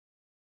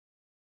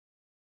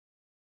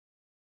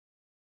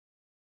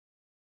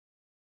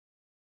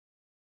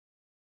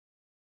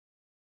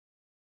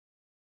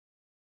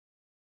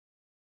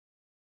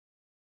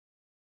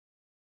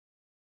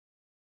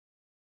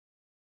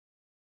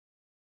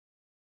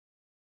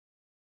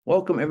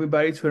Welcome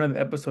everybody to another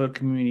episode of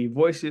Community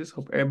Voices.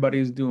 Hope everybody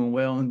is doing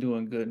well and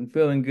doing good and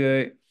feeling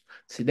good.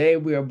 Today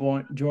we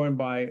are joined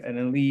by an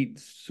elite,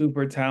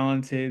 super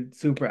talented,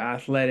 super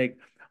athletic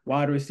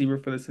wide receiver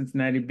for the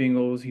Cincinnati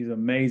Bengals. He's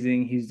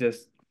amazing. He's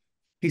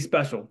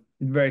special.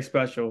 He's very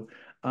special.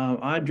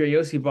 Andrei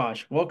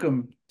Iosivas,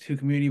 welcome to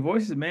Community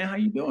Voices, man. How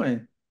you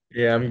doing?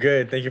 Yeah, I'm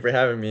good. Thank you for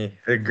having me.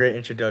 A great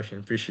introduction.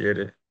 Appreciate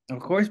it. Of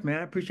course, man.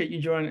 I appreciate you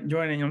joining, you know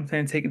what I'm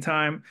saying, taking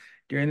time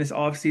during this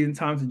off-season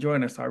time to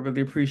join us. So I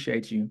really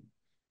appreciate you.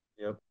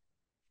 Yep.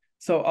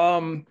 So,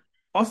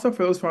 also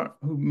for those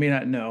who may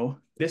not know,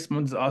 this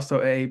month is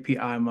also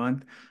AAPI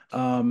month.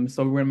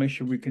 So we're gonna make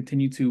sure we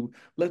continue to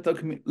lift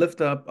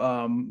up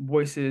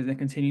voices and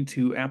continue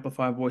to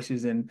amplify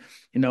voices and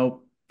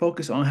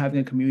focus on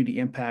having a community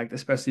impact,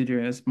 especially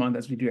during this month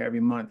as we do every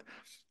month.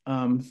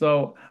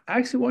 So I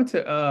actually want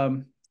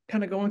to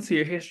kind of go into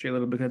your history a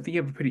little bit. I think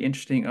you have a pretty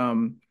interesting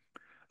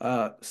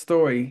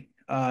story.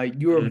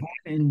 You were Mm, born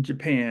in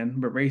Japan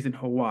but raised in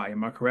Hawaii.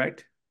 Am I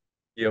correct?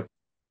 yep.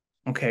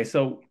 Okay,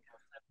 so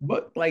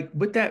but like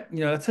with that,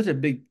 that's such a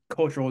big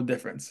cultural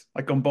difference,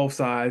 like on both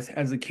sides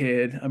as a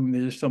kid. I mean,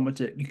 there's just so much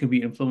that you can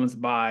be influenced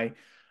by.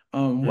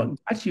 What Mm,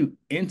 got you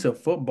into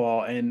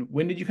football, and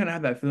when did you kind of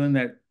have that feeling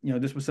that,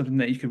 this was something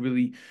that you could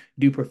really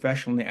do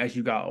professionally as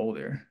you got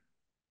older?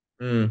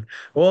 mm.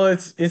 Well,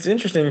 it's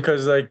interesting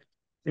because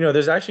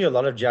there's actually a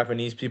lot of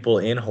Japanese people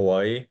in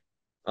Hawaii.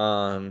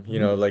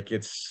 Mhm. Like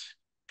it's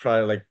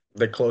probably like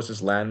the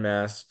closest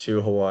landmass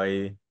to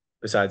Hawaii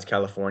besides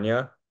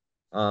California.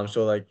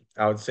 So like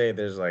I would say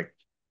there's like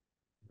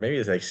maybe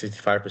it's like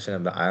 65%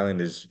 of the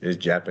island is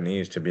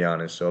Japanese, to be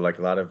honest. So like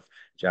a lot of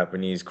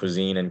Japanese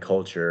cuisine and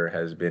culture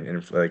has been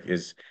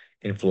is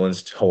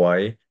influenced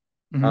Hawaii.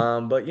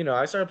 Mhm. But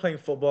I started playing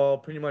football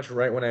pretty much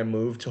right when I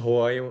moved to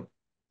Hawaii.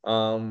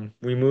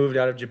 We moved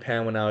out of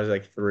Japan when I was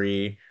like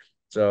 3.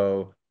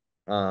 So,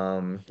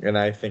 and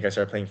I think I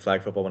started playing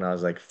flag football when I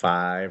was like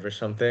 5 or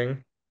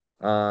something.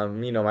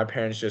 My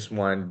parents just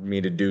wanted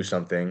me to do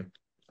something.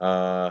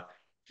 Uh,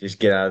 just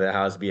get out of the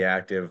house, be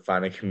active,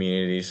 find a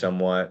community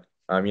somewhat.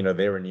 Uh,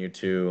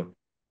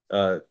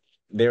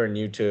 they were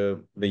new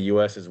to the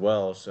US as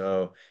well.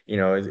 So,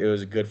 it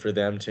was good for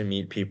them to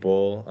meet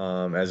people,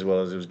 as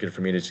well as it was good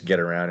for me to just get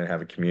around and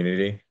have a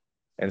community.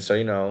 And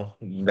so,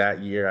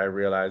 that year I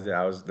realized that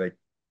I was like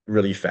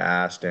really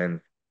fast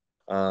and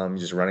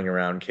just running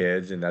around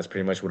kids, and that's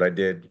pretty much what I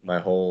did my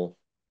whole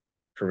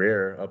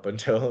career up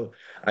until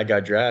I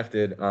got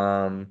drafted.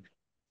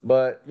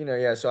 But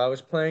yeah, so I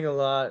was playing a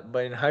lot,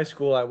 but in high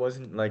school I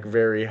wasn't like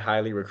very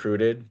highly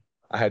recruited.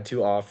 I had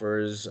 2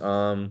 offers,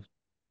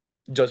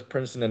 just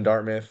Princeton and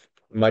Dartmouth.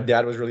 My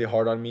dad was really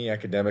hard on me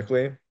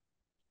academically.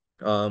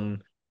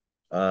 Um,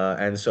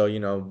 and so,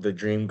 the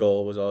dream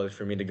goal was always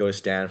for me to go to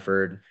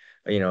Stanford.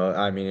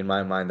 I mean, in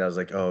my mind, I was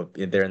like, oh,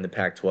 they're in the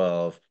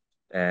Pac-12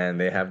 and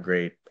they have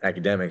great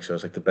academics, so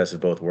it's like the best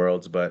of both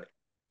worlds. But,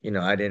 you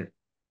know, I didn't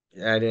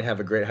I didn't have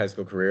a great high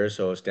school career,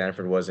 so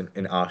Stanford wasn't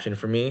an option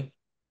for me.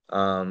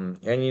 And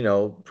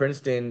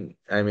Princeton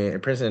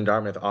and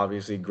Dartmouth,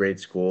 obviously great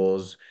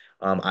schools,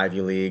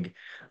 Ivy League,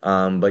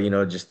 but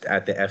just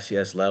at the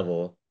FCS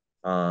level.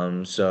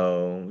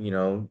 So,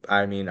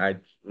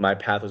 my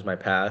path was my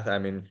path. I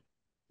mean,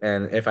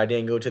 and if I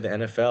didn't go to the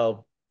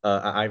NFL,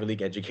 Ivy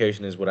League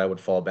education is what I would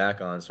fall back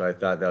on. So I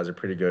thought that was a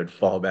pretty good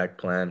fallback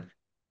plan.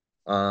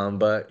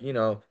 But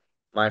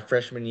my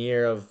freshman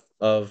year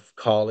of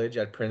college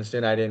at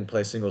Princeton, I didn't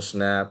play a single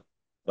snap,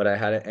 but I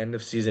had an end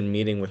of season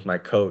meeting with my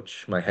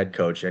coach, my head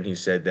coach, and he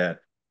said that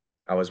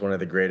I was one of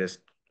the greatest.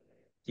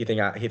 He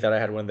thought I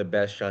had one of the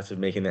best shots of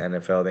making the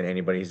NFL than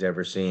anybody's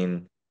ever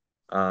seen.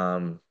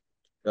 Um,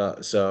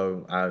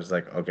 so I was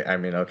like, okay,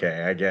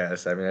 okay, I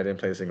guess. I mean, I didn't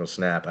play a single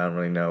snap. I don't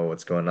really know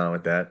what's going on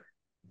with that.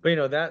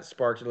 But that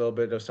sparked a little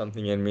bit of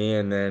something in me.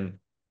 And then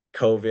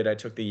COVID, I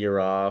took the year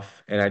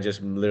off and I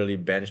just literally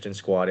benched and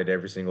squatted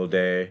every single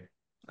day.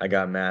 I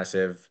got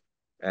massive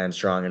and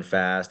strong and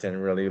fast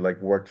and really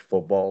like worked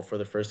football for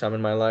the first time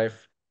in my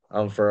life,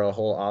 for a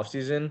whole off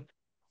season.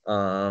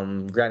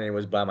 Granted, it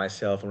was by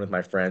myself and with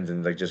my friends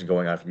and like just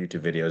going off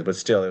YouTube videos, but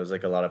still, it was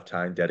like a lot of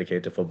time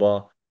dedicated to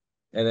football.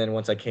 And then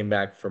once I came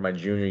back for my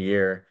junior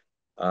year,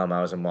 I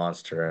was a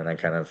monster, and I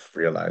kind of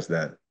realized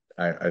that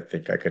I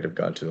think I could have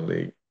gone to the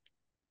league.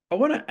 I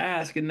want to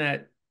ask in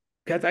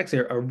that's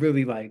actually a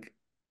really like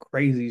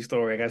crazy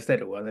story. Like I said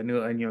it was. I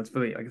knew, and it's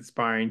really like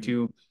inspiring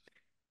too.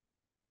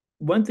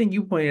 One thing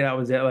you pointed out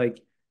was that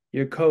like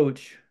your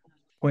coach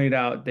pointed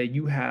out that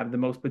you have the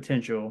most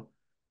potential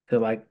to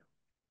like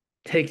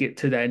take it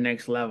to that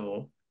next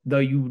level, though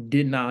you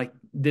did not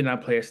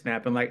play a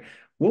snap. And like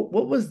what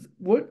was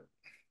it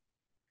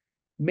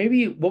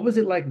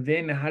like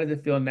then and how does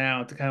it feel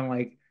now to kind of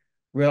like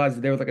realize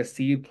that there was like a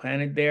seed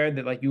planted there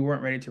that like you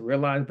weren't ready to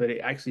realize, but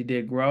it actually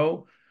did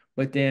grow.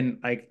 But then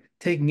like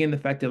taking in the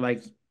fact that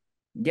like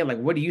yeah, like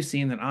what are you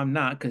seeing that I'm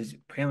not? Because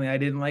apparently I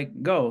didn't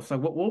like go. So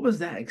like, what was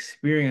that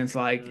experience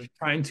like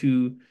trying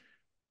to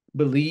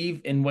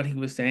believe in what he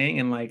was saying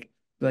and like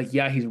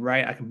yeah, he's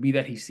right. I can be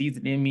that he sees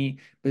it in me,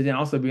 but then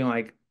also being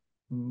like,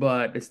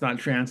 but it's not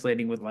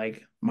translating with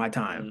like my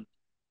time. Mhm.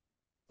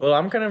 Well,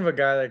 I'm kind of a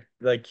guy that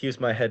like keeps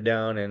my head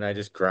down and I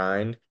just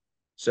grind.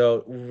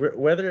 So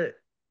whether,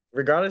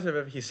 regardless of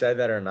if he said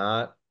that or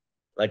not,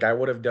 like I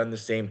would have done the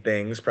same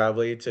things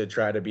probably to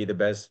try to be the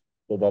best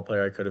football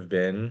player I could have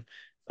been.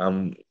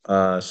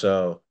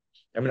 So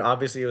I mean,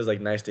 obviously it was like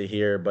nice to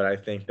hear, but I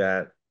think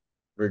that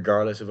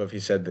regardless of if he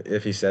said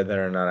that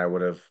or not, I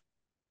would have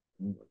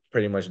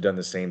pretty much done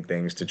the same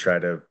things to try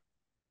to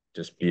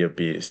just be a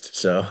beast.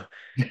 So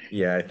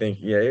yeah, I think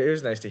yeah, it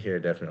was nice to hear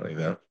definitely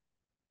though.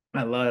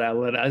 I love it. I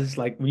love it. I was just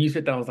like when you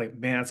said that, I was like,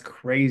 man, that's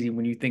crazy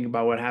when you think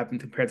about what happened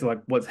compared to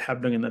like what's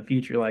happening in the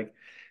future. Like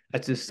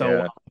that's just so Yeah.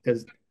 wild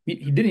because he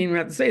didn't even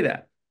have to say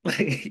that. Like,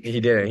 He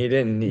didn't. He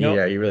didn't. you know,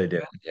 Yeah, he really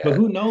didn't. but Yeah.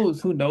 who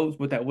knows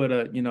what that would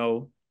have,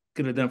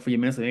 could have done for you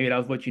mentally. Maybe that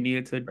was what you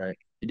needed Right.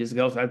 to just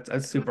go. So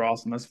that's super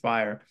awesome. That's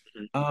fire.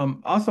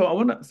 Mhm. Also I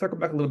want to circle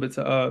back a little bit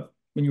to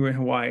when you were in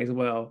Hawaii as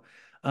well.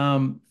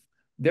 Um,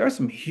 there are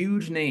some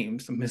huge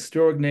names, some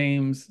historic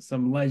names,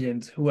 some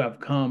legends who have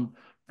come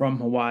from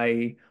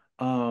Hawaii.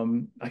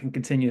 I can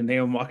continue to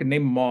name them. I can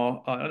name them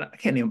all. I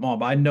can't name them all,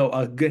 but I know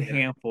a good Yeah.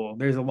 handful.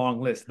 There's a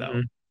long list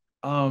though. Mhm.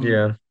 Um,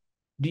 Yeah.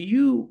 do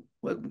you,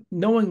 like,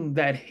 knowing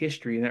that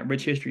history and that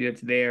rich history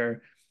that's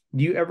there,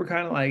 do you ever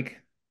kind of like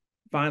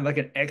find like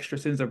an extra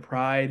sense of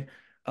pride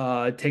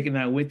taking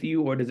that with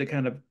you, or does it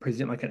kind of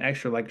present like an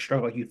extra like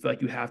struggle, like you feel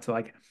like you have to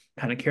like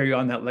kind of carry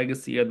on that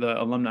legacy of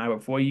the alumni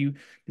before you?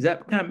 Does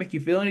that kind of make you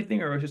feel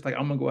anything, or it's just like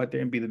I'm gonna go out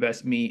there and be the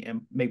best me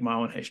and make my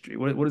own history?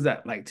 What is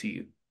that like to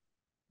you?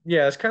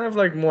 Yeah, it's kind of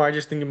like more I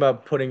just think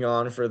about putting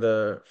on for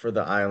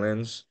the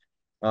islands.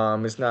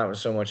 It's not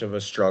so much of a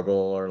struggle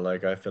or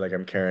like I feel like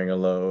I'm carrying a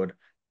load.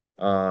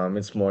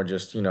 It's more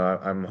just,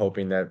 I'm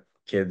hoping that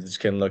kids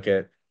can look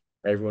at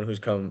everyone who's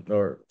come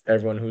or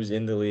everyone who's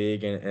in the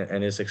league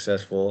and is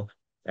successful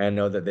and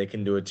know that they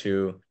can do it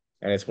too.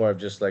 And it's more of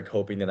just like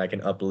hoping that I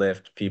can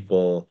uplift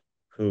people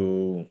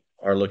who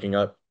are looking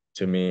up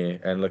to me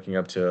and looking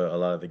up to a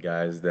lot of the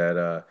guys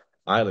that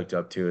I looked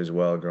up to as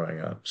well growing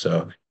up.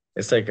 So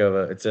it's like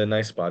it's a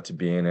nice spot to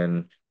be in,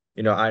 and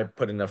I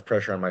put enough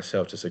pressure on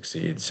myself to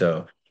succeed.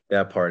 So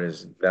that part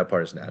is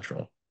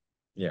natural.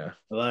 Yeah.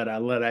 I love that. I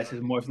love that. It's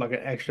just more of like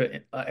an extra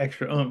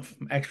extra,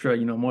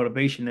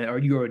 motivation that or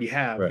you already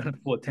have Right.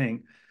 full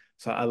tank.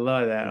 So I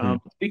love that. Hmm.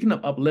 Speaking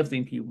of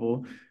uplifting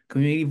people,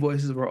 community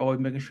voices, we're always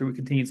making sure we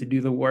continue to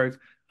do the work,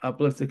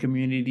 uplift the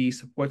community,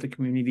 support the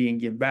community, and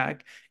give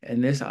back.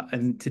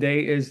 And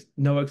today is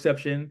no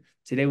exception.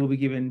 Today we'll be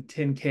giving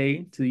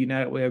 10K to the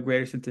United Way of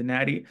Greater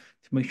Cincinnati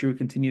to make sure we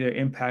continue their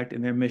impact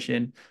and their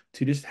mission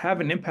to just have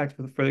an impact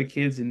for the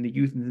kids and the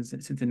youth in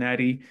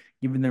Cincinnati,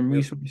 giving them Yep.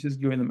 resources,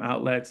 giving them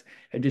outlets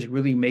and just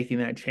really making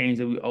that change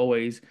that we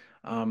always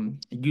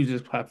use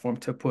this platform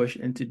to push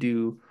and to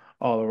do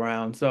all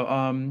around.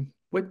 So,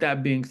 with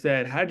that being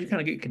said, how did you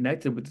kind of get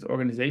connected with this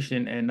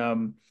organization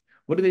and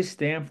what do they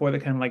stand for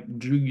that kind of like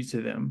drew you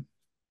to them?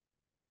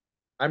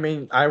 I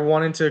mean, I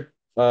wanted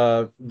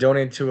to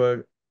donate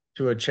to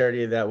a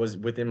charity that was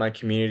within my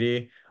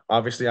community.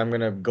 Obviously, I'm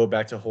gonna go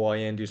back to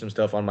Hawaii and do some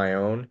stuff on my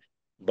own,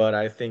 but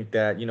I think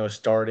that,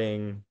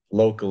 starting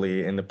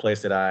locally in the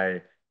place that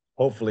I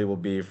hopefully will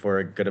be for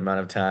a good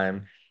amount of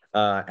time,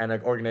 and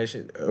an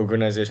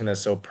organization that's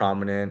so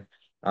prominent,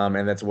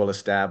 and that's well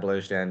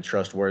established and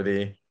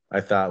trustworthy, I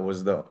thought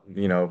was the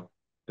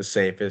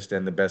safest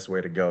and the best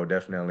way to go,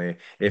 definitely,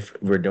 if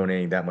we're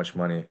donating that much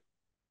money.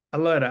 I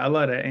love that. I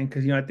love that. And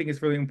because I think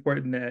it's really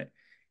important that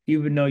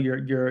even though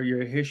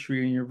your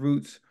history and your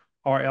roots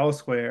are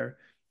elsewhere,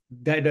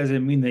 that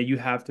doesn't mean that you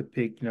have to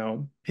pick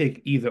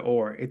either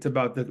or. It's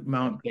about the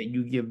amount that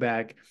you give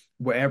back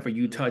wherever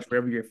you Mhm. touch,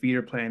 wherever your feet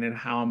are planted,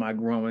 how am I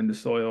growing the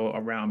soil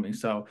around me.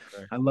 So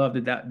Right. I love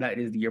that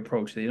is the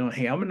approach. That,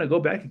 hey, I'm gonna go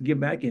back and give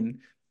back and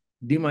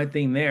do my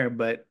thing there,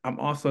 but I'm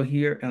also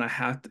here and I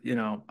have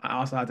to, I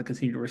also have to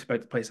continue to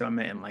respect the place that I'm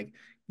at and like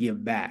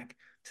give back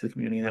to the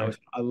community. And that Right. was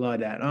I love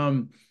that.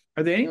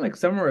 Are there any like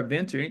summer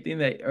events or anything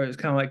that is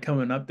kind of like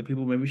coming up that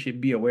people maybe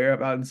should be aware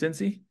of out in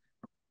Cincy?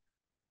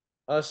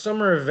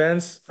 Summer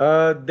events.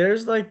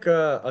 There's like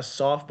a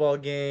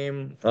softball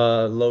game.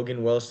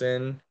 Logan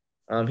Wilson.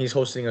 He's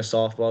hosting a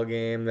softball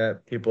game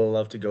that people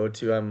love to go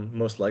to. I'm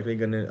most likely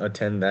going to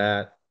attend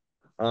that.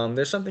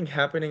 There's something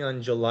happening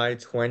on July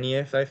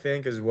 20th, I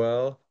think, as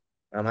well.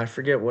 I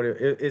forget what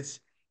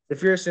it's.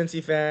 If you're a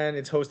Cincy fan,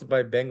 it's hosted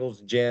by Bengal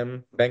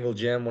Jim,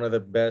 one of the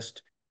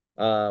best,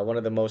 one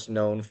of the most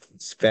known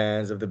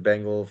fans of the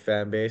Bengal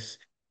fan base.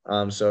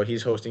 So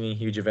he's hosting a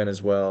huge event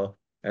as well,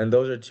 and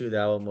those are two that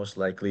I will most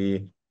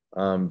likely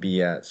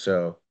be at.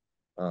 So,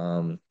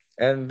 um,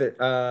 and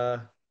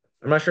I'm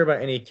not sure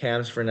about any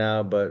camps for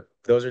now, but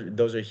those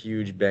are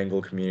huge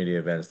Bengal community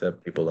events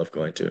that people love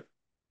going to.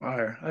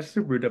 Fire. That's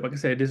super dope. Like I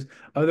said, there's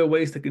other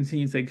ways to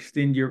continue to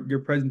extend your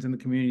presence in the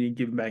community and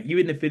giving back,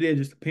 even if it is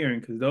just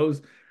appearing, because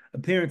those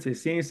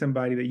appearances, seeing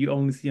somebody that you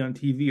only see on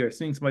TV or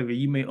seeing somebody that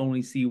you may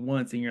only see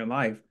once in your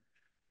life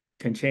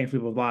can change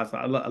people's lives. So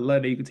I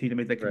love that you continue to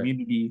make that Right.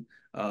 community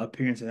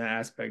appearance in that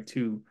aspect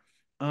too.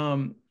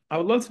 I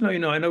would love to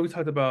know, I know we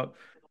talked about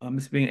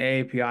This being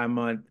AAPI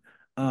month.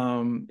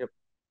 Um, Yep.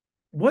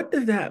 what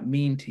does that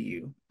mean to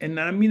you? And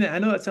I mean, I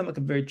know that sounds like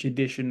a very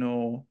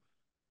traditional,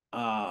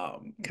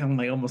 kind of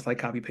like almost like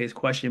copy paste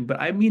question, but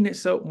I mean it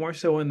so more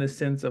so in the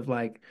sense of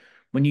like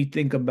when you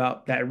think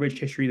about that rich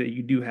history that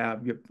you do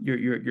have, your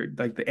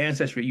like the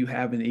ancestry you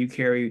have and that you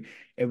carry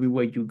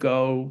everywhere you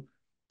go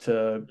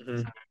to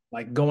Mhm.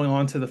 like going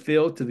onto the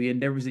field to the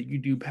endeavors that you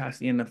do past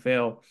the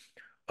NFL.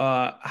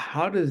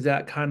 How does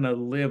that kind of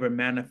live or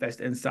manifest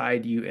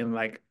inside you and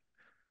like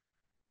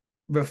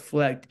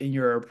reflect in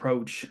your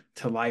approach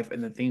to life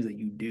and the things that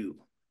you do?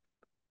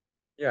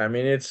 Yeah, I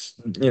mean it's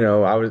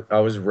I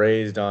was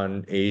raised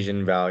on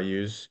Asian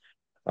values.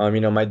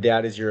 My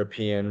dad is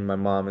European, my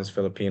mom is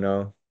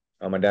Filipino,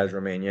 my dad's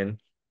Romanian.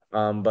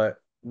 But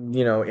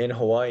in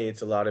Hawaii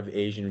it's a lot of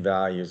Asian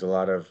values, a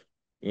lot of,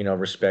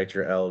 respect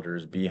your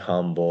elders, be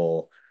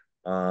humble,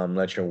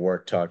 let your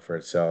work talk for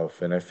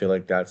itself. And I feel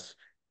like that's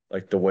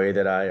like the way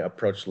that I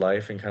approach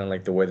life and kind of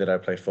like the way that I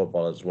play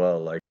football as well.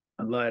 Like,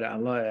 I love that. I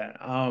love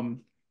that.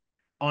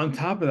 On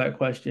top of that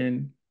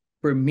question,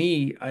 for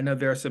me, I know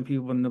there are some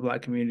people in the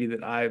Black community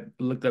that I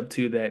looked up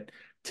to that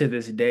to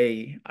this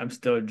day I'm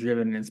still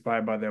driven and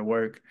inspired by their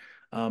work,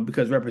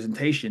 because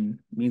representation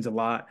means a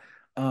lot.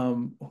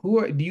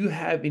 Do you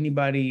have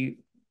anybody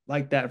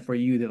like that for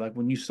you that like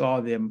when you saw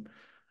them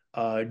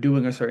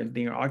doing a certain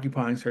thing or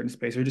occupying a certain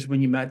space, or just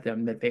when you met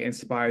them that they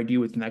inspired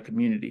you within that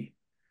community?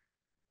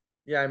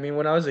 yeah, I mean,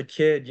 when I was a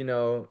kid,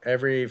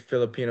 every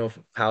Filipino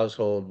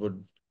household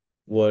would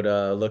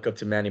look up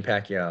to Manny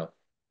Pacquiao.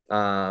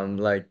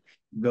 Like,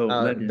 Go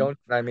legend. don't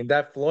I mean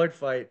that Floyd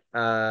fight?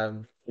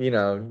 We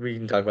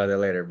can talk about that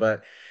later.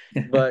 But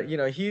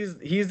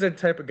he's the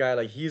type of guy,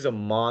 like he's a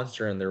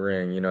monster in the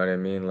ring. You know what I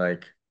mean?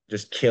 Like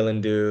just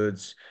killing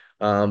dudes.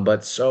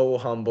 But so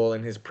humble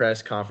in his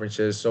press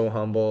conferences, so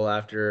humble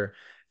after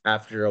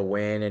a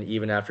win and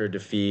even after a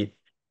defeat.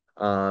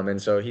 And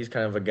so he's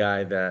kind of a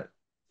guy that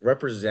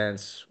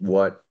represents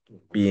what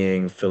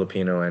being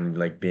Filipino and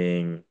like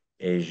being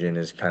Asian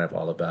is kind of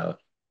all about.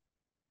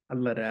 I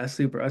love that. That's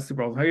super awesome.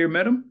 Have you ever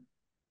met him?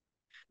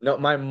 No,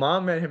 my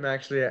mom met him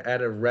actually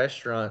at a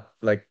restaurant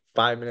like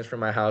 5 minutes from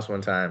my house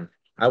one time.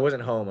 I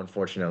wasn't home,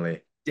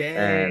 unfortunately.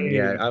 And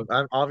yeah, Dang.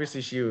 I'm obviously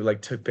she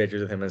like took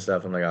pictures of him and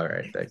stuff. I'm like, all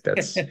right, like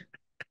that's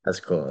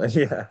cool.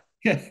 Yeah.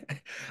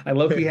 I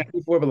low key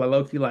happy for, it, but like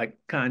low key like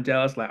kind of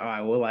jealous. Like, all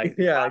right, well, like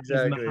Yeah, he's in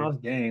the exactly. house.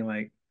 Dang,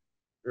 like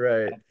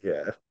Right.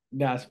 Yeah.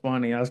 that's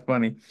funny. That's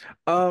funny.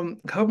 A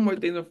couple more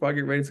things before I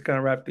get ready to kind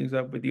of wrap things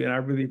up with you, and I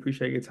really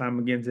appreciate your time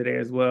again today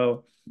as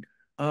well.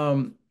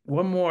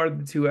 One more of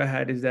the two I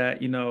had is that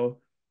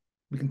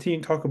we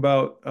continue to talk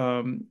about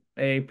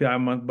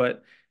AAPI month,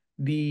 but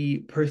the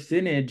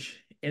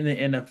percentage in the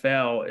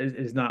NFL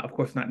is not, of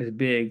course, not as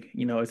big.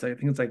 It's like I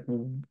think it's like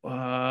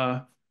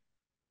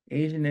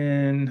Asian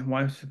and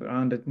whites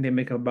they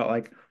make up about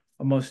like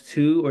almost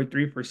 2 or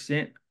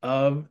 3%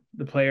 of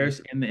the Mhm. players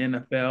in the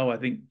NFL. I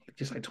think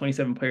just like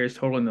 27 players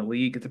total in the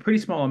league. It's a pretty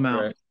small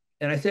amount. Right.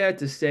 And I say that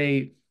to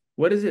say,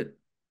 what is it?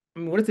 I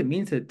mean, what does it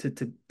mean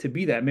to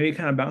be that? Maybe it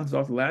kind of bounces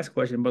off the last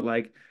question, but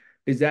like,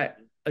 does that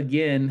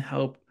again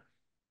help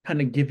kind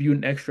of give you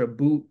an extra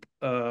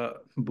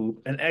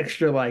an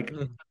extra like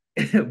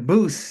Mhm.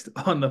 boost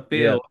on the Yeah.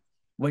 field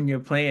when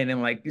you're playing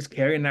and like just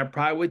carrying that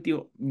pride with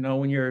you,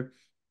 when you're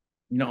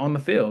on the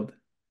field.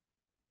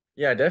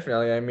 Yeah,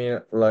 definitely. I mean,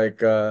 like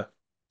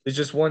there's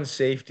just one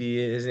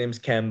safety. His name's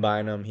Cam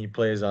Bynum. He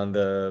plays on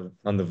the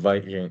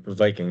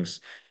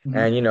Vikings. Mhm.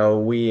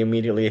 And we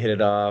immediately hit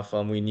it off.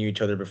 We knew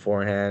each other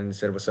beforehand,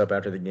 said what's up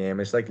after the game.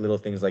 It's like little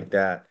things like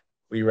that.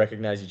 We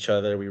recognize each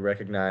other. We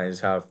recognize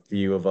how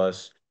few of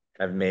us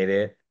have made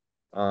it.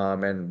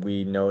 And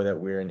we know that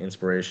we're an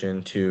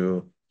inspiration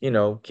to,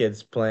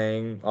 kids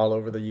playing all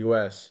over the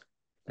US.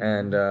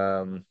 And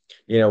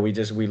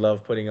Mhm. we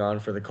love putting on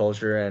for the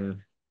culture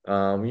and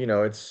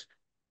it's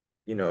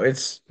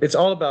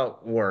all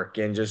about work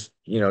and just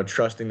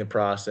trusting the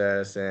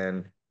process.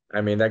 And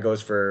I mean that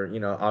goes for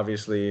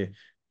obviously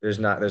there's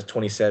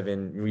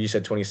 27, you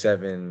said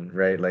 27,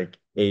 right, like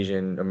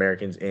Asian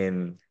Americans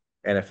in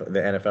the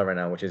NFL right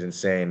now, which is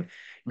insane.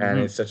 And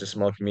Mhm. it's such a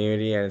small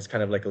community and it's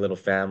kind of like a little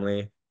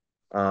family.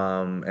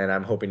 And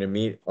I'm hoping to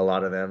meet a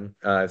lot of them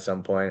at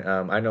some point.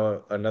 I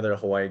know another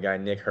Hawaii guy,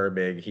 Nick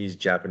Herbig. He's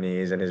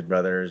Japanese, and his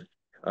brothers,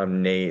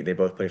 Nate. They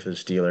both play for the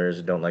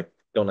Steelers. Don't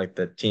like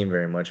the team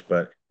very much,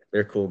 but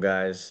they're cool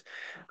guys.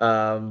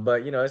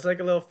 But it's like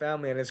a little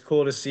family, and it's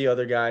cool to see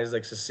other guys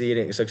like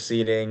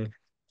succeeding,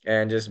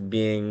 and just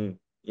being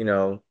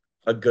a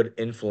good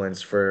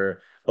influence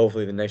for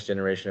hopefully the next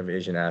generation of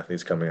Asian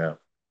athletes coming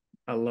up.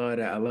 I love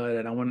that. I love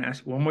that. I want to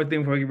ask you one more thing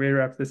before we get ready to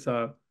wrap this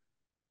up.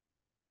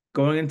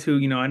 Going into,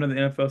 I know the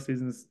NFL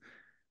season's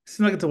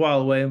seems like it's a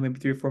while away, maybe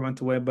 3 or 4 months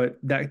away, but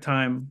that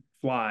time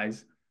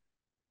flies.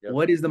 Yep.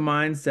 What is the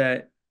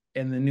mindset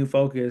and the new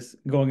focus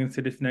going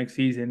into this next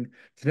season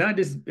to not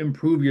just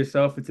improve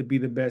yourself and to be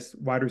the best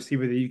wide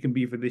receiver that you can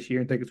be for this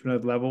year and take it to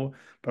another level,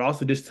 but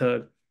also just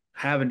to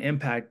have an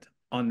impact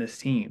on this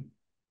team?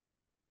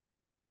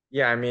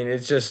 Yeah, I mean,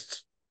 it's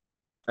just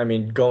I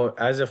mean, go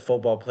as a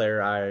football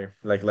player, I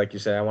like you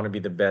said, I want to be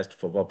the best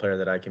football player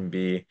that I can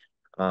be.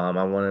 I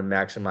want to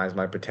maximize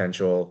my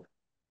potential,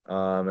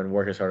 and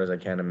work as hard as I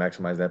can to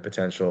maximize that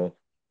potential.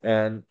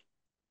 And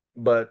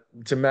but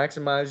to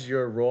maximize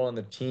your role on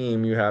the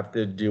team, you have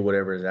to do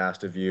whatever is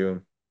asked of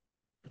you.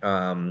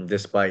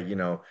 Despite,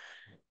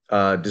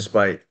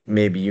 despite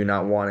maybe you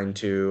not wanting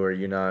to, or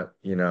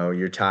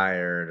you're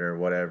tired or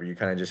whatever, you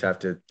kind of just have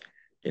to,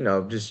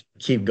 just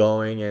keep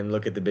going and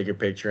look at the bigger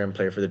picture and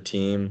play for the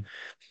team.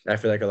 I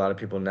feel like a lot of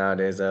people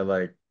nowadays are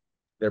like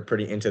they're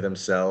pretty into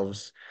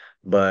themselves,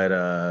 but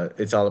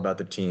it's all about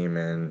the team,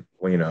 and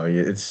well,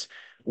 it's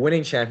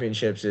winning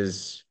championships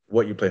is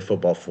what you play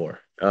football for.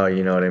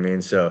 You know what I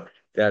mean? So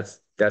that's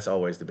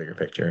always the bigger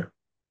picture.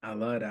 I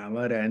love that. I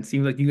love that. And it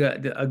seems like you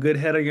got a good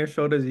head on your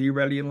shoulders. And you're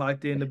ready and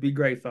locked in to be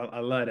great. So I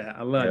love that.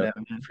 I love Yep, that,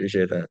 man.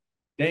 appreciate that.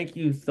 Thank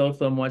you so,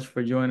 so much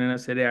for joining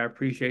us today. I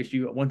appreciate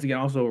you. Once again,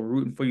 also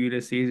rooting for you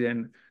this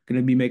season. Going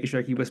to be making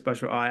sure I keep a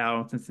special eye out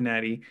on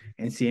Cincinnati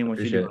and seeing what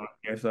you're Appreciate doing it. out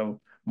there. So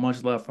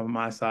much love from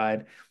my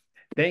side.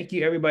 Thank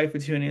you, everybody, for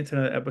tuning in to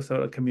another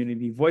episode of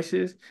Community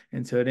Voices.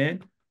 Until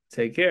then,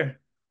 take care.